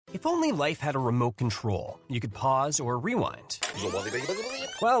If only life had a remote control, you could pause or rewind.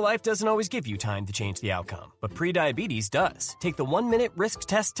 Well, life doesn't always give you time to change the outcome, but prediabetes does. Take the 1-minute risk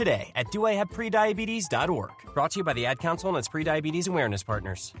test today at doihaveprediabetes.org. Brought to you by the Ad Council and its prediabetes awareness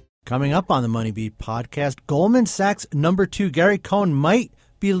partners. Coming up on the Money Beat podcast, Goldman Sachs number 2 Gary Cohn might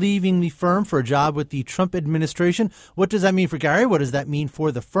be leaving the firm for a job with the Trump administration. What does that mean for Gary? What does that mean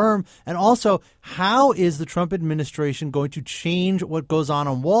for the firm? And also, how is the Trump administration going to change what goes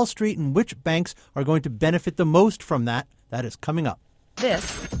on Wall Street, and which banks are going to benefit the most from that? That is coming up.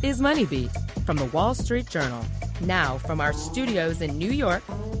 This is Money Beat from the Wall Street Journal. Now, from our studios in New York,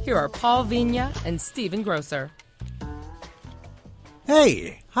 here are Paul Vigna and Stephen Grosser.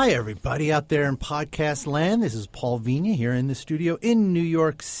 Hey, hi everybody out there in podcast land. This is Paul Vigna here in the studio in New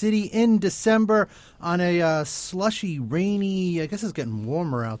York City in December on a slushy, rainy, I guess it's getting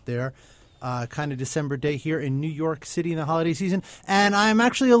warmer out there, kind of December day here in New York City in the holiday season. And I'm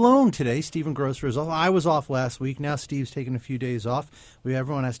actually alone today. Stephen Grosser is off. I was off last week. Now Steve's taking a few days off.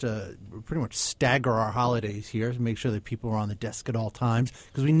 Everyone has to pretty much stagger our holidays here to make sure that people are on the desk at all times,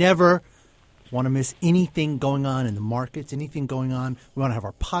 because we never want to miss anything going on in the markets, anything going on. We want to have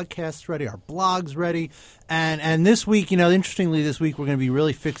our podcasts ready, our blogs ready. And this week, interestingly, this week we're going to be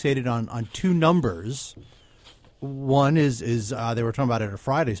really fixated on two numbers. One is they were talking about it at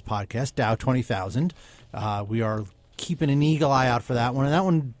Friday's podcast, Dow 20,000. We are keeping an eagle eye out for that one. And that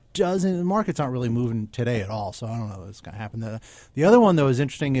one doesn't – the market's not really moving today at all, so I don't know what's going to happen. The other one, though, is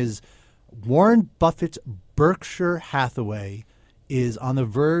interesting is Warren Buffett's Berkshire Hathaway is on the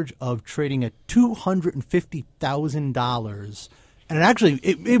verge of trading at $250,000. And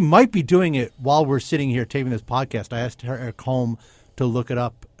it might be doing it while we're sitting here taping this podcast. I asked Eric Holm to look it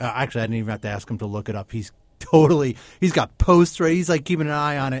up. Actually, I didn't even have to ask him to look it up. He's got posts ready. He's like keeping an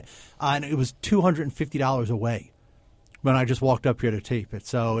eye on it. And it was $250 away when I just walked up here to tape it.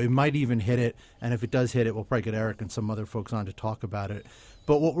 So it might even hit it. And if it does hit it, we'll probably get Eric and some other folks on to talk about it.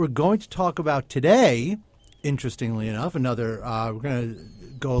 But what we're going to talk about today, interestingly enough, we're going to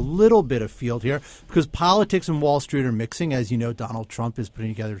go a little bit afield here because politics and Wall Street are mixing. As you know, Donald Trump is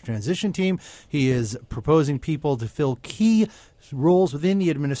putting together a transition team. He is proposing people to fill key roles within the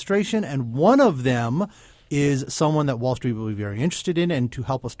administration, and one of them is someone that Wall Street will be very interested in. And to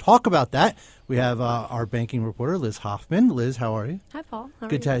help us talk about that, we have our banking reporter, Liz Hoffman. Liz, how are you? Hi, Paul. How are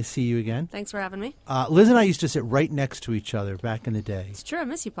Good you? to see you again. Thanks for having me. Liz and I used to sit right next to each other back in the day. It's true. I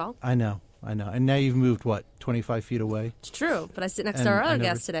miss you, Paul. I know. And now you've moved, 25 feet away? It's true, but I sit next to our other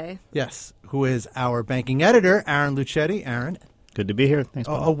guest today. Yes, who is our banking editor, Aaron Lucchetti. Aaron. Good to be here. Thanks,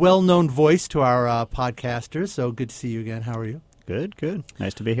 Paul. A well-known voice to our podcasters, so good to see you again. How are you? Good.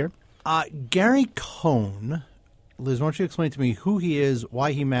 Nice to be here. Gary Cohn. Liz, why don't you explain to me who he is,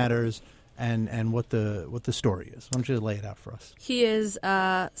 why he matters, and what the story is. Why don't you lay it out for us? He is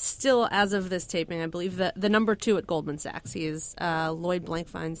still, as of this taping, I believe, the number 2 at Goldman Sachs. He is Lloyd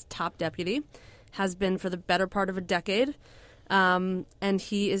Blankfein's top deputy, has been for the better part of a decade, and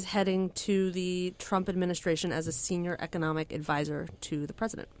he is heading to the Trump administration as a senior economic advisor to the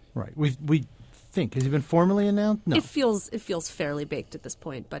president. Right. We think. Has he been formally announced? No. It feels fairly baked at this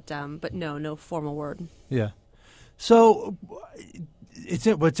point, but no formal word. Yeah. So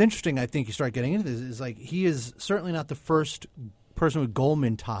what's interesting, I think you start getting into this, is like he is certainly not the first person with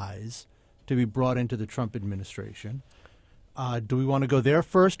Goldman ties to be brought into the Trump administration. Do we want to go there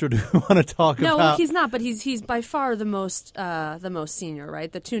first, or do we want to talk about? No, he's not, but he's by far the most senior,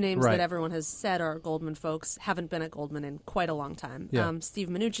 right? The two names that everyone has said are Goldman folks haven't been at Goldman in quite a long time. Yeah. Steve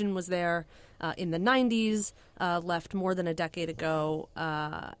Mnuchin was there in the 90s, left more than a decade ago,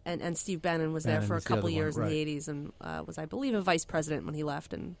 and Steve Bannon was there for a couple years in the 80s and was, I believe, a vice president when he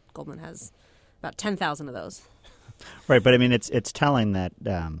left, and Goldman has about 10,000 of those. Right, but I mean, it's telling that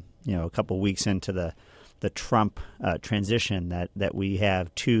a couple weeks into the Trump transition that we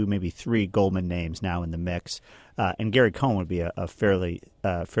have 2, maybe 3 Goldman names now in the mix, and Gary Cohn would be a fairly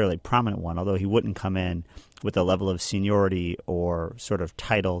prominent one, although he wouldn't come in with the level of seniority or sort of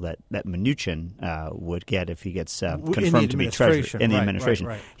title that Mnuchin would get if he gets confirmed to be treasurer in the administration.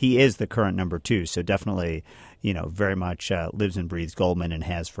 Right. He is the current number 2, so definitely very much lives and breathes Goldman and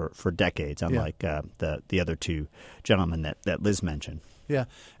has for decades, unlike the other 2 gentlemen that Liz mentioned. Yeah.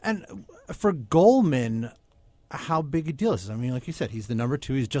 And for Goldman, how big a deal is this? I mean, like you said, he's the number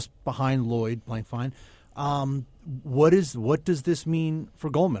 2. He's just behind Lloyd Blankfein. What does this mean for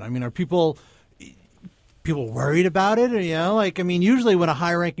Goldman? I mean, are people worried about it? Or, usually when a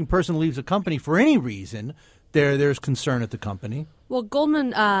high-ranking person leaves a company for any reason, there's concern at the company. Well,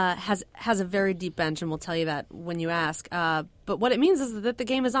 Goldman has a very deep bench, and we'll tell you that when you ask. But what it means is that the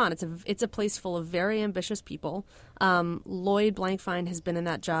game is on. It's a place full of very ambitious people. Lloyd Blankfein has been in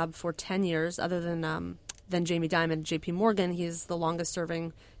that job for 10 years, other than Jamie Dimon at J.P. Morgan. He's the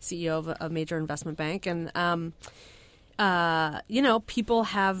longest-serving CEO of a major investment bank. And, people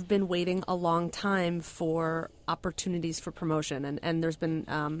have been waiting a long time for opportunities for promotion. And there's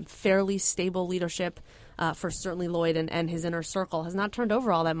been fairly stable leadership for certainly Lloyd, and his inner circle has not turned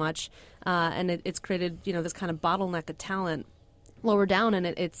over all that much. And it's created, this kind of bottleneck of talent lower down, and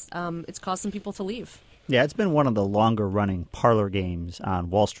it's caused some people to leave. Yeah, it's been one of the longer-running parlor games on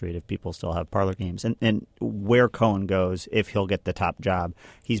Wall Street, if people still have parlor games. And where Cohen goes, if he'll get the top job,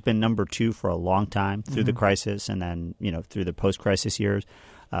 he's been number 2 for a long time through the crisis and then, through the post-crisis years.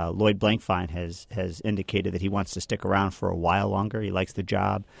 Lloyd Blankfein has indicated that he wants to stick around for a while longer. He likes the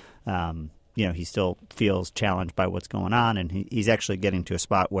job. He still feels challenged by what's going on, and he's actually getting to a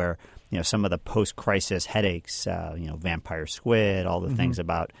spot where, some of the post-crisis headaches, vampire squid, all the things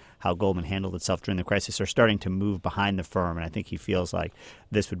about how Goldman handled itself during the crisis are starting to move behind the firm, and I think he feels like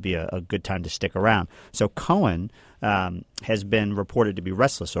this would be a good time to stick around. So Cohen has been reported to be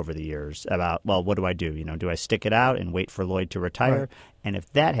restless over the years about, well, what do I do? Do I stick it out and wait for Lloyd to retire? Right. And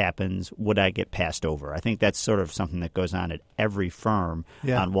if that happens, would I get passed over? I think that's sort of something that goes on at every firm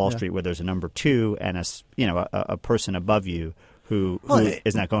on Wall Street, where there's a number 2 and a person above you who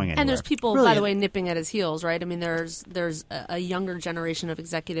is not going anywhere. And there's people, by the way, nipping at his heels, right? I mean, there's a younger generation of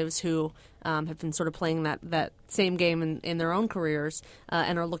executives who have been sort of playing that same game in their own careers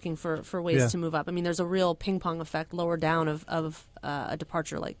and are looking for ways to move up. I mean, there's a real ping-pong effect lower down of a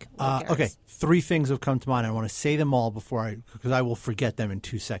departure like okay, 3 things have come to mind. I want to say them all because I will forget them in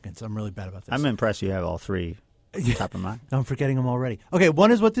 2 seconds. I'm really bad about this. I'm impressed you have all 3. Top of mind. I'm forgetting them already. Okay,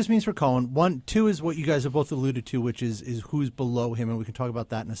 1 is what this means for Cohen. 2 is what you guys have both alluded to, which is who's below him, and we can talk about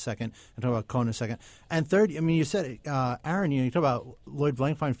that in a second, and talk about Cohen in a second. And 3rd, I mean, you said, Aaron, you talk about Lloyd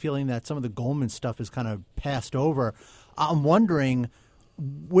Blankfein feeling that some of the Goldman stuff is kind of passed over. I'm wondering,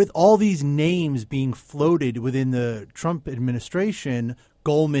 with all these names being floated within the Trump administration,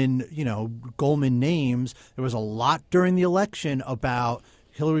 Goldman names, there was a lot during the election about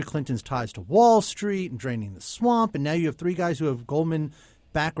Hillary Clinton's ties to Wall Street and draining the swamp, and now you have 3 guys who have Goldman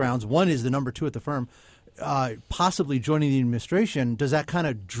backgrounds. 1 is the number 2 at the firm, possibly joining the administration. Does that kind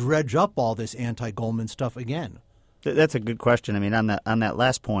of dredge up all this anti-Goldman stuff again? That's a good question. I mean, on that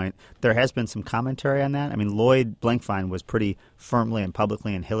last point, there has been some commentary on that. I mean, Lloyd Blankfein was pretty firmly and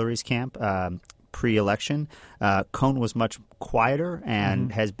publicly in Hillary's camp pre-election. Cohen was much quieter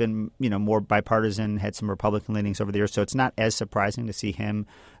and has been, more bipartisan, had some Republican leanings over the years. So it's not as surprising to see him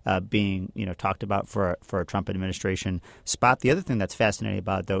being, talked about for a Trump administration spot. The other thing that's fascinating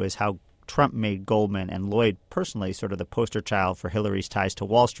about it, though, is how Trump made Goldman and Lloyd personally sort of the poster child for Hillary's ties to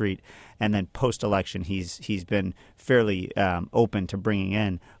Wall Street. And then post-election, he's been fairly open to bringing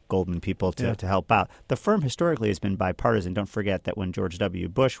in Goldman people to help out. The firm historically has been bipartisan. Don't forget that when George W.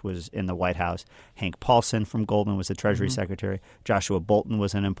 Bush was in the White House, Hank Paulson from Goldman was the Treasury Secretary. Joshua Bolten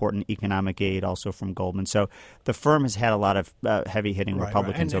was an important economic aide also from Goldman. So the firm has had a lot of heavy-hitting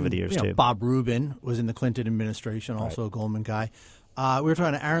Republicans over the years, too. Bob Rubin was in the Clinton administration, also a Goldman guy. We were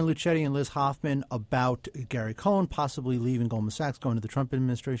talking to Aaron Lucchetti and Liz Hoffman about Gary Cohen possibly leaving Goldman Sachs, going to the Trump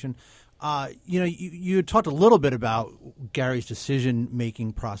administration. You talked a little bit about Gary's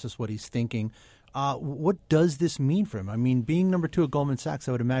decision-making process, what he's thinking. What does this mean for him? I mean, being number 2 at Goldman Sachs,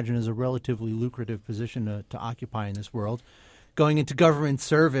 I would imagine, is a relatively lucrative position to occupy in this world. Going into government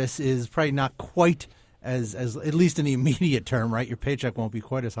service is probably not quite as at least in the immediate term, right? Your paycheck won't be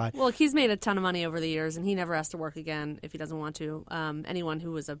quite as high. Well, he's made a ton of money over the years, and he never has to work again if he doesn't want to. Anyone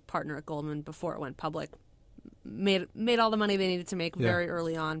who was a partner at Goldman before it went public made all the money they needed to make very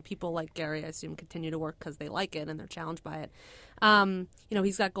early on. People like Gary, I assume, continue to work because they like it and they're challenged by it.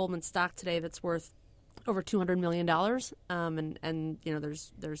 He's got Goldman stock today that's worth over $200 million, and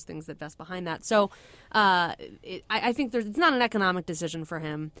there's things that vest behind that. So I think it's not an economic decision for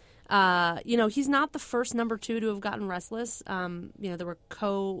him. He's not the first number 2 to have gotten restless. There were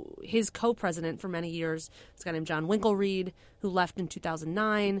his co-president for many years, this guy named John Winkelried, who left in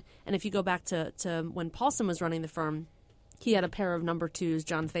 2009. And if you go back to when Paulson was running the firm, he had a pair of number 2s,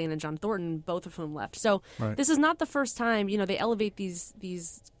 John Thain and John Thornton, both of whom left. So This is not the first time. They elevate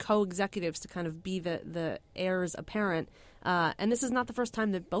these co-executives to kind of be the heirs apparent. And this is not the first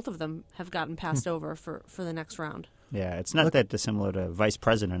time that both of them have gotten passed over for the next round. Yeah, it's not that dissimilar to vice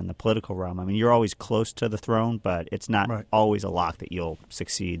president in the political realm. I mean, you're always close to the throne, but it's not always a lock that you'll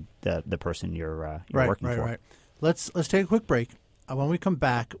succeed the person you're working for. Right. Let's take a quick break. When we come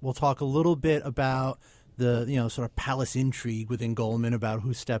back, we'll talk a little bit about the sort of palace intrigue within Goldman about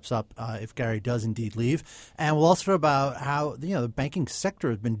who steps up if Gary does indeed leave. And we'll also talk about how the banking sector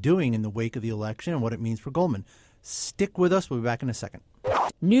has been doing in the wake of the election and what it means for Goldman. Stick with us. We'll be back in a second.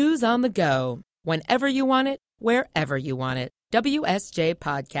 News on the go. Whenever you want it, wherever you want it. WSJ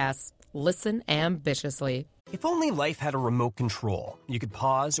Podcasts. Listen ambitiously. If only life had a remote control, you could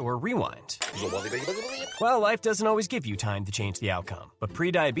pause or rewind. Well, life doesn't always give you time to change the outcome, but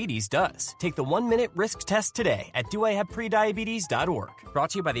prediabetes does. Take the 1-minute risk test today at doihaveprediabetes.org. Brought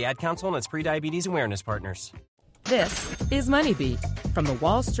to you by the Ad Council and its prediabetes awareness partners. This is Money Beat from the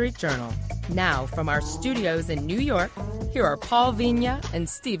Wall Street Journal. Now, from our studios in New York, here are Paul Vigna and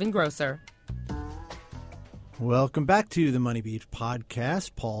Stephen Grosser. Welcome back to the Money Beat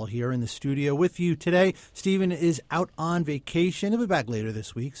podcast. Paul here in the studio with you today. Stephen is out on vacation. He'll be back later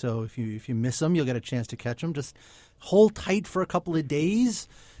this week, so if you miss him, you'll get a chance to catch him. Just hold tight for a couple of days.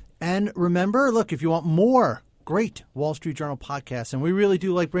 And remember, look, if you want more great Wall Street Journal podcasts, and we really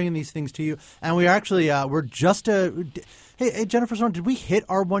do like bringing these things to you, and we actually, hey, Jennifer Stone, did we hit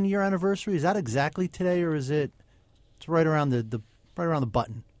our 1-year anniversary? Is that exactly today, or is it's right around the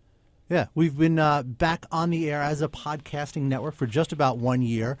button? Yeah, we've been back on the air as a podcasting network for just about 1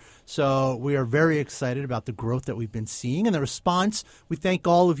 year. So we are very excited about the growth that we've been seeing and the response. We thank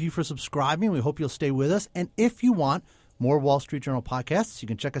all of you for subscribing. We hope you'll stay with us. And if you want more Wall Street Journal podcasts, you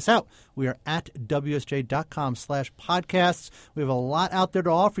can check us out. We are at WSJ.com/podcasts. We have a lot out there to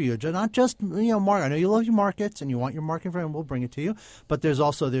offer you. Not just, market. I know you love your markets and you want your market, and we'll bring it to you. But there's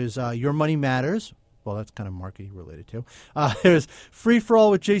Your Money Matters. Well, that's kind of marketing related too. There's Free for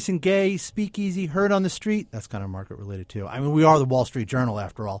All with Jason Gay, Speakeasy, Heard on the Street. That's kind of market related too. I mean, we are the Wall Street Journal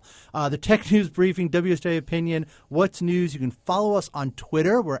after all. The Tech News Briefing, WSJ Opinion, What's News. You can follow us on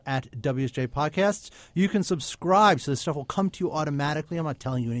Twitter. We're at WSJ Podcasts. You can subscribe so this stuff will come to you automatically. I'm not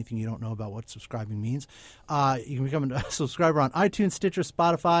telling you anything you don't know about what subscribing means. You can become a subscriber on iTunes, Stitcher,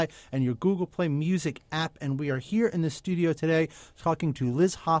 Spotify, and your Google Play Music app. And we are here in the studio today talking to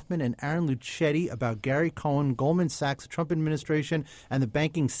Liz Hoffman and Aaron Lucchetti about Gary Cohn, Goldman Sachs, the Trump administration, and the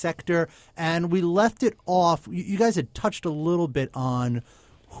banking sector. And we left it off. You guys had touched a little bit on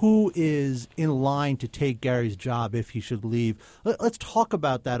who is in line to take Gary's job if he should leave. Let's talk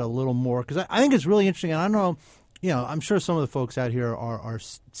about that a little more, because I think it's really interesting. And I don't know, I'm sure some of the folks out here are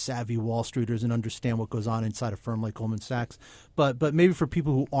savvy Wall Streeters and understand what goes on inside a firm like Goldman Sachs. But maybe for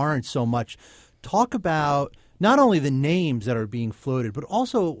people who aren't so much, talk about not only the names that are being floated, but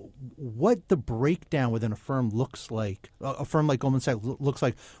also what the breakdown within a firm looks like. A firm like Goldman Sachs looks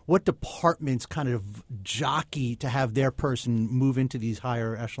like. What departments kind of jockey to have their person move into these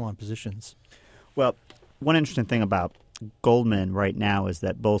higher echelon positions? Well, one interesting thing about Goldman right now is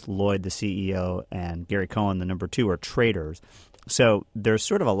that both Lloyd, the CEO, and Gary Cohn, the number 2, are traders. So there's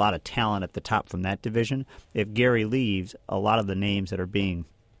sort of a lot of talent at the top from that division. If Gary leaves, a lot of the names that are being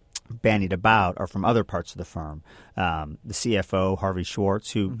bandied about are from other parts of the firm. The CFO, Harvey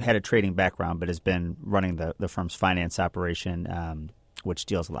Schwartz, who had a trading background but has been running the firm's finance operation, which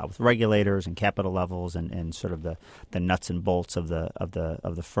deals a lot with regulators and capital levels and sort of the nuts and bolts of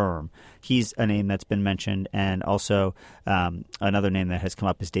the firm. He's a name that's been mentioned, and also another name that has come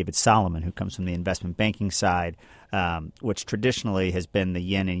up is David Solomon, who comes from the investment banking side, which traditionally has been the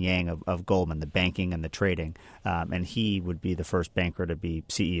yin and yang of Goldman, the banking and the trading. And he would be the first banker to be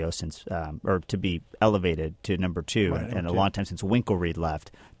CEO or to be elevated to number 2, right, and a long time since Winklereed left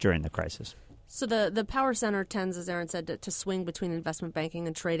during the crisis. So the power center tends, as Aaron said, to swing between investment banking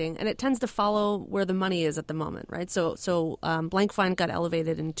and trading, and it tends to follow where the money is at the moment, right? So Blankfein got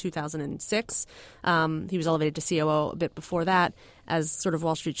elevated in 2006. He was elevated to COO a bit before that, as sort of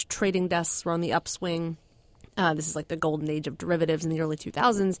Wall Street's trading desks were on the upswing. This is like the golden age of derivatives in the early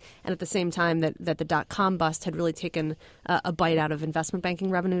 2000s, and at the same time that the dot-com bust had really taken a bite out of investment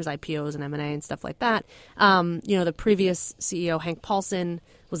banking revenues, IPOs and M&A and stuff like that. The previous CEO, Hank Paulson,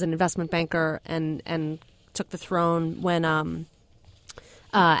 was an investment banker and took the throne when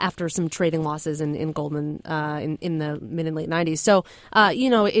after some trading losses in Goldman in the mid and late 90s. So,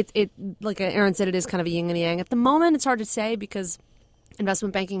 it like Aaron said, it is kind of a yin and yang. At the moment, it's hard to say because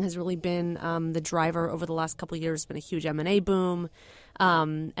investment banking has really been the driver over the last couple of years. It's been a huge M&A boom,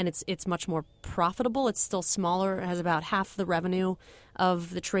 and it's much more profitable. It's still smaller. It has about half the revenue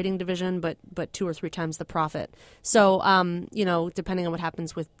of the trading division, but 2 or 3 times the profit. So, depending on what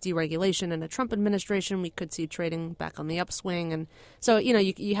happens with deregulation and a Trump administration, we could see trading back on the upswing. And so,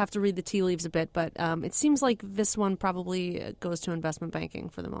 you have to read the tea leaves a bit, but it seems like this one probably goes to investment banking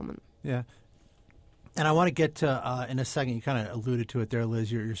for the moment. Yeah. And I want to get to in a second. You kind of alluded to it there,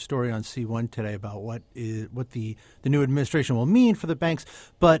 Liz. Your story on C1 today about what the new administration will mean for the banks.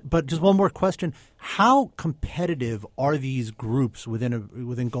 But just one more question: how competitive are these groups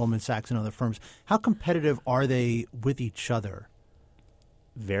within Goldman Sachs and other firms? How competitive are they with each other?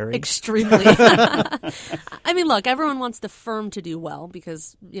 Very extremely. I mean, look, everyone wants the firm to do well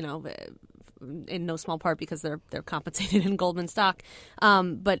because in no small part because they're compensated in Goldman stock.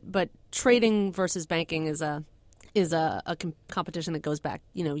 But trading versus banking is a competition that goes back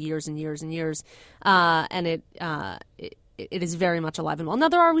years and years and years, and it is very much alive and well. Now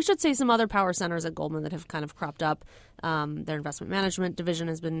there are, we should say, some other power centers at Goldman that have kind of cropped up. Their investment management division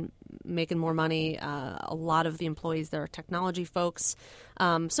has been making more money. A lot of the employees there are technology folks.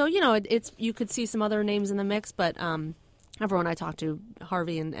 So it's you could see some other names in the mix, but everyone I talk to,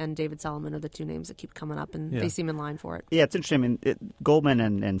 Harvey and David Solomon are the two names that keep coming up, and they seem in line for it. Yeah, it's interesting. I mean, Goldman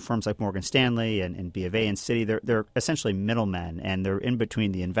and firms like Morgan Stanley and B of A and Citi, they're essentially middlemen, and they're in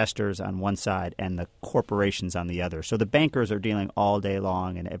between the investors on one side and the corporations on the other. So the bankers are dealing all day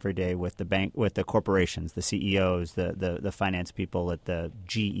long and every day with the corporations, the CEOs, the finance people at the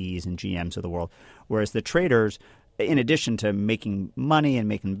GEs and GMs of the world, whereas the traders, in addition to making money and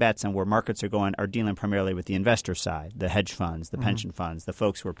making bets on where markets are going, are dealing primarily with the investor side, the hedge funds, the pension funds, the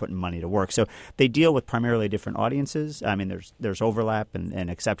folks who are putting money to work. So they deal with primarily different audiences. I mean, there's overlap and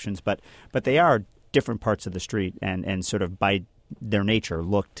exceptions, but they are different parts of the street and sort of by their nature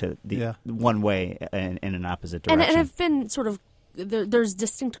look to the one way in an opposite direction. And have been sort of there's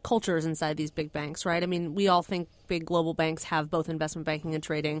distinct cultures inside these big banks, right? I mean, we all think big global banks have both investment banking and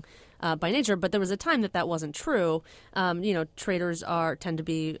trading by nature, but there was a time that wasn't true. Traders tend to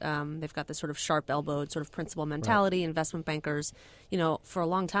be they've got this sort of sharp-elbowed sort of principal mentality. Right. Investment bankers, for a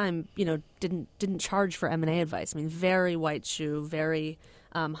long time, didn't charge for M&A advice. I mean, very white shoe, very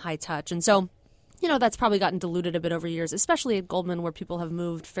high touch, and so. That's probably gotten diluted a bit over years, especially at Goldman, where people have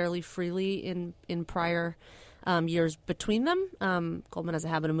moved fairly freely in prior years between them. Goldman has a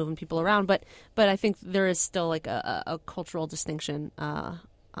habit of moving people around, but I think there is still like a cultural distinction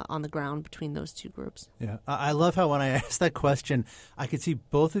on the ground between those two groups. Yeah, I love how when I asked that question, I could see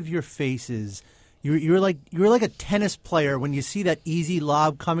both of your faces. You're like a tennis player when you see that easy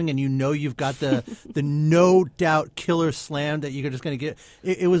lob coming and you've got the no doubt killer slam that you're just going to get.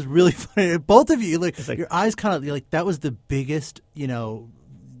 It was really funny. Both of you, your eyes kind of like that was the biggest,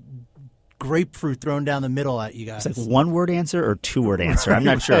 grapefruit thrown down the middle at you guys. It's like one-word answer or two-word answer. I'm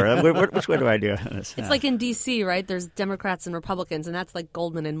not sure. Which way do I do this? It's like in D.C., right? There's Democrats and Republicans, and that's like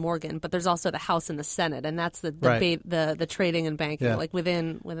Goldman and Morgan. But there's also the House and the Senate, and that's the debate, the trading and banking, like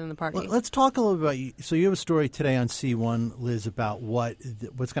within the party. Well, let's talk a little bit about you. So you have a story today on C1, Liz, about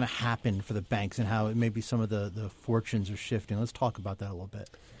what's going to happen for the banks and how maybe some of the fortunes are shifting. Let's talk about that a little bit.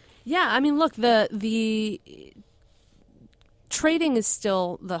 Yeah, I mean, look, the trading is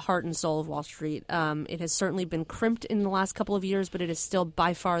still the heart and soul of Wall Street. It has certainly been crimped in the last couple of years, but it is still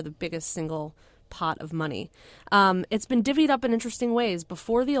by far the biggest single pot of money. It's been divvied up in interesting ways.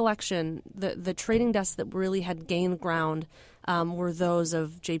 Before the election, the trading desks that really had gained ground were those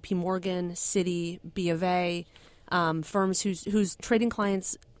of J.P. Morgan, Citi, B of A, firms whose trading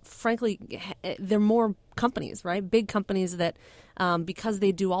clients, frankly, they're more companies, right? Big companies that because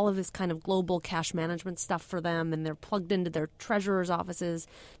they do all of this kind of global cash management stuff for them and they're plugged into their treasurer's offices,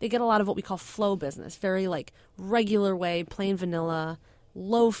 they get a lot of what we call flow business, very like regular way, plain vanilla,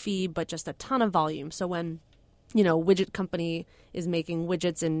 low fee, but just a ton of volume. So when, widget company is making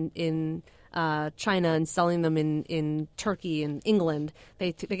widgets in China and selling them in Turkey and England,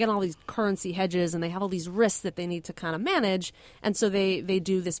 they get all these currency hedges and they have all these risks that they need to kind of manage. And so they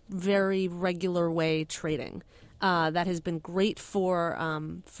do this very regular way trading. That has been great for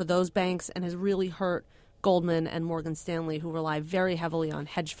those banks and has really hurt Goldman and Morgan Stanley, who rely very heavily on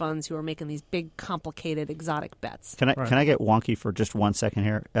hedge funds who are making these big, complicated, exotic bets. Can I get wonky for just 1 second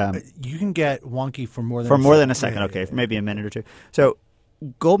here? You can get wonky for more than a second. Okay, for maybe a minute or two. So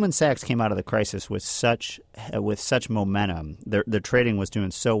Goldman Sachs came out of the crisis with such momentum. Their trading was doing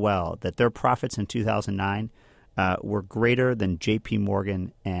so well that their profits in 2009 were greater than J.P.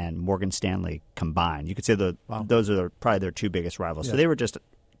 Morgan and Morgan Stanley combined. You could say those are probably their two biggest rivals. Yeah. So they were just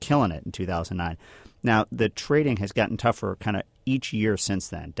killing it in 2009. Now, the trading has gotten tougher kind of each year since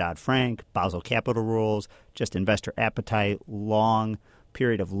then. Dodd-Frank, Basel capital rules, just investor appetite, long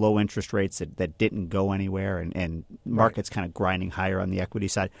period of low interest rates that didn't go anywhere, and markets kind of grinding higher on the equity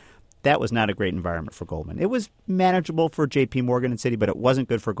side. That was not a great environment for Goldman. It was manageable for J.P. Morgan and Citi, but it wasn't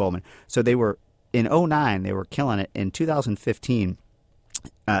good for Goldman. So they were in 2009, they were killing it. In 2015,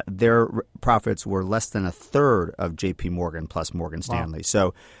 their profits were less than a third of J.P. Morgan plus Morgan Stanley. Wow.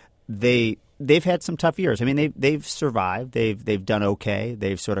 So they they've had some tough years. I mean, they've survived. They've done okay.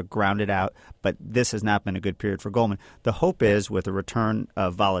 They've sort of grounded out, but this has not been a good period for Goldman. The hope is with a return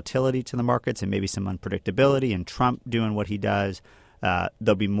of volatility to the markets and maybe some unpredictability and Trump doing what he does,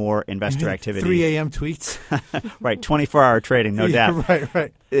 there'll be more investor activity. 3 a.m. tweets. Right, 24-hour trading, no doubt.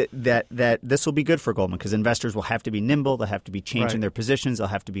 Right. That this will be good for Goldman because investors will have to be nimble. They'll have to be changing their positions. They'll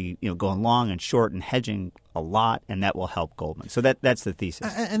have to be going long and short and hedging a lot, and that will help Goldman. So that's the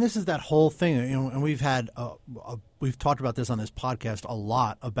thesis. And this is that whole thing. And we've had we've talked about this on this podcast a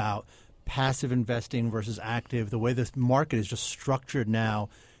lot about passive investing versus active. The way this market is just structured now.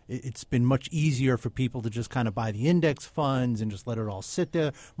 It's been much easier for people to just kind of buy the index funds and just let it all sit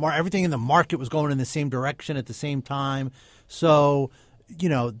there. Everything in the market was going in the same direction at the same time. So,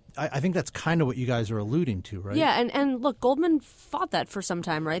 I think that's kind of what you guys are alluding to, right? Yeah, and look, Goldman fought that for some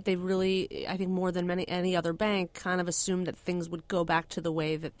time, right? They really, I think more than any other bank, kind of assumed that things would go back to the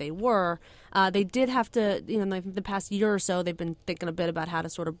way that they were. They did have to, the past year or so, they've been thinking a bit about how to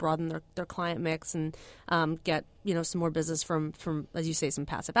sort of broaden their client mix and get, some more business from, as you say, some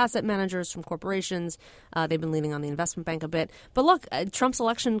passive asset managers, from corporations. They've been leaning on the investment bank a bit. But look, Trump's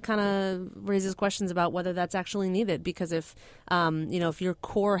election kind of raises questions about whether that's actually needed because if your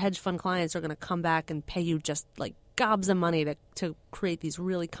core hedge fund clients are going to come back and pay you just like gobs of money to create these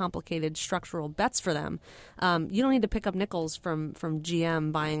really complicated structural bets for them, you don't need to pick up nickels from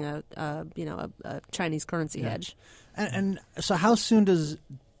GM buying a Chinese currency hedge. And so how soon does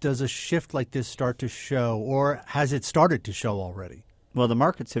a shift like this start to show, or has it started to show already? Well, the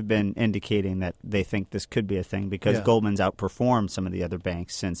markets have been indicating that they think this could be a thing because Goldman's outperformed some of the other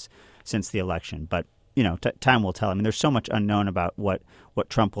banks since the election. But time will tell. I mean, there's so much unknown about what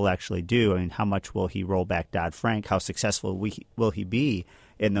Trump will actually do. I mean, how much will he roll back Dodd-Frank? How successful will he be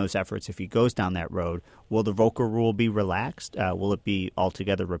in those efforts if he goes down that road? Will the Volcker rule be relaxed? Will it be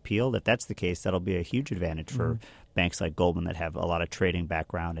altogether repealed? If that's the case, that'll be a huge advantage for banks like Goldman that have a lot of trading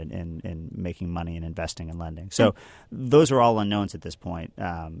background and making money and investing and lending. So those are all unknowns at this point.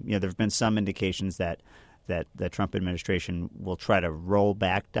 There have been some indications that the Trump administration will try to roll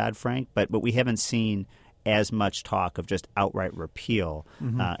back Dodd-Frank, but we haven't seen as much talk of just outright repeal.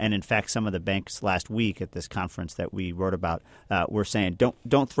 And in fact, some of the banks last week at this conference that we wrote about were saying,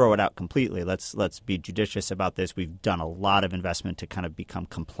 don't throw it out completely. Let's be judicious about this. We've done a lot of investment to kind of become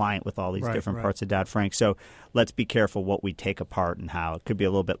compliant with all these different parts of Dodd-Frank. So let's be careful what we take apart and how. It could be a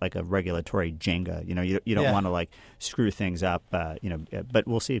little bit like a regulatory Jenga. You don't want to screw things up. But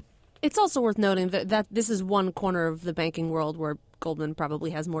we'll see. It's also worth noting that this is one corner of the banking world where Goldman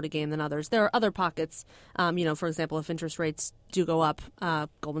probably has more to gain than others. There are other pockets. For example, if interest rates do go up,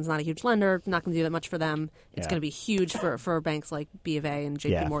 Goldman's not a huge lender, not going to do that much for them. It's going to be huge for banks like B of A and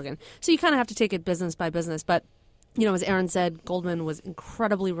JP Morgan. So you kind of have to take it business by business. But, as Aaron said, Goldman was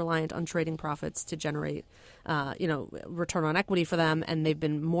incredibly reliant on trading profits to generate, return on equity for them. And they've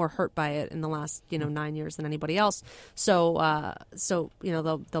been more hurt by it in the last, 9 years than anybody else. So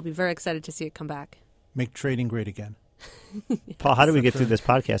they'll be very excited to see it come back. Make trading great again. Paul, how do we get through this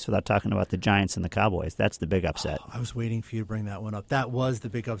podcast without talking about the Giants and the Cowboys? That's the big upset. I was waiting for you to bring that one up. That was the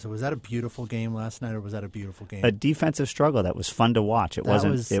big upset. Was that a beautiful game last night, or was that a beautiful game? A defensive struggle that was fun to watch. It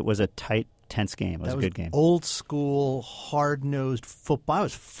was a tight, tense game. It was a good game. Old school, hard-nosed football. It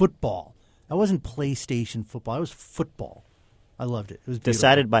was football. That wasn't PlayStation football. It was football. I loved it. It was beautiful.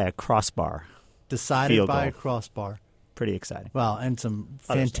 Decided by a crossbar. A crossbar. Pretty exciting. Well, and some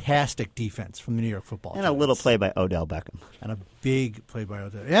fantastic defense from the New York Football And Giants. a little play by Odell Beckham. And a big play by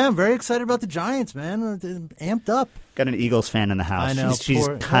Odell. Yeah, I'm very excited about the Giants, man. They're amped up. Got an Eagles fan in the house. I know. She's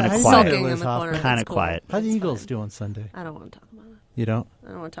kind of quiet. quiet. Kind of quiet. How are the Eagles do on Sunday? I don't want to talk about it. You don't? I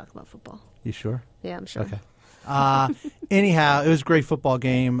don't want to talk about football. You sure? Yeah, I'm sure. Okay. Anyhow, it was a great football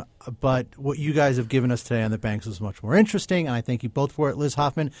game, but what you guys have given us today on the banks was much more interesting, and I thank you both for it. Liz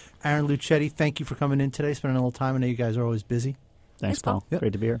Hoffman, Aaron Lucchetti, thank you for coming in today, spending a little time. I know you guys are always busy. Thanks, Paul. Yep.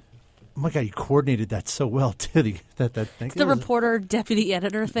 Great to be here. Oh, my God, you coordinated that so well, too. That thing. It's the reporter, deputy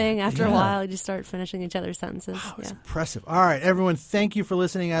editor thing. After a while, you just start finishing each other's sentences. Wow, it's impressive. All right, everyone, thank you for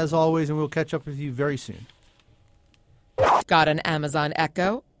listening, as always, and we'll catch up with you very soon. Got an Amazon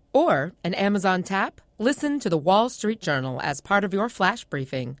Echo or an Amazon Tap? Listen to the Wall Street Journal as part of your flash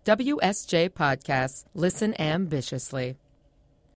briefing. WSJ Podcasts. Listen ambitiously.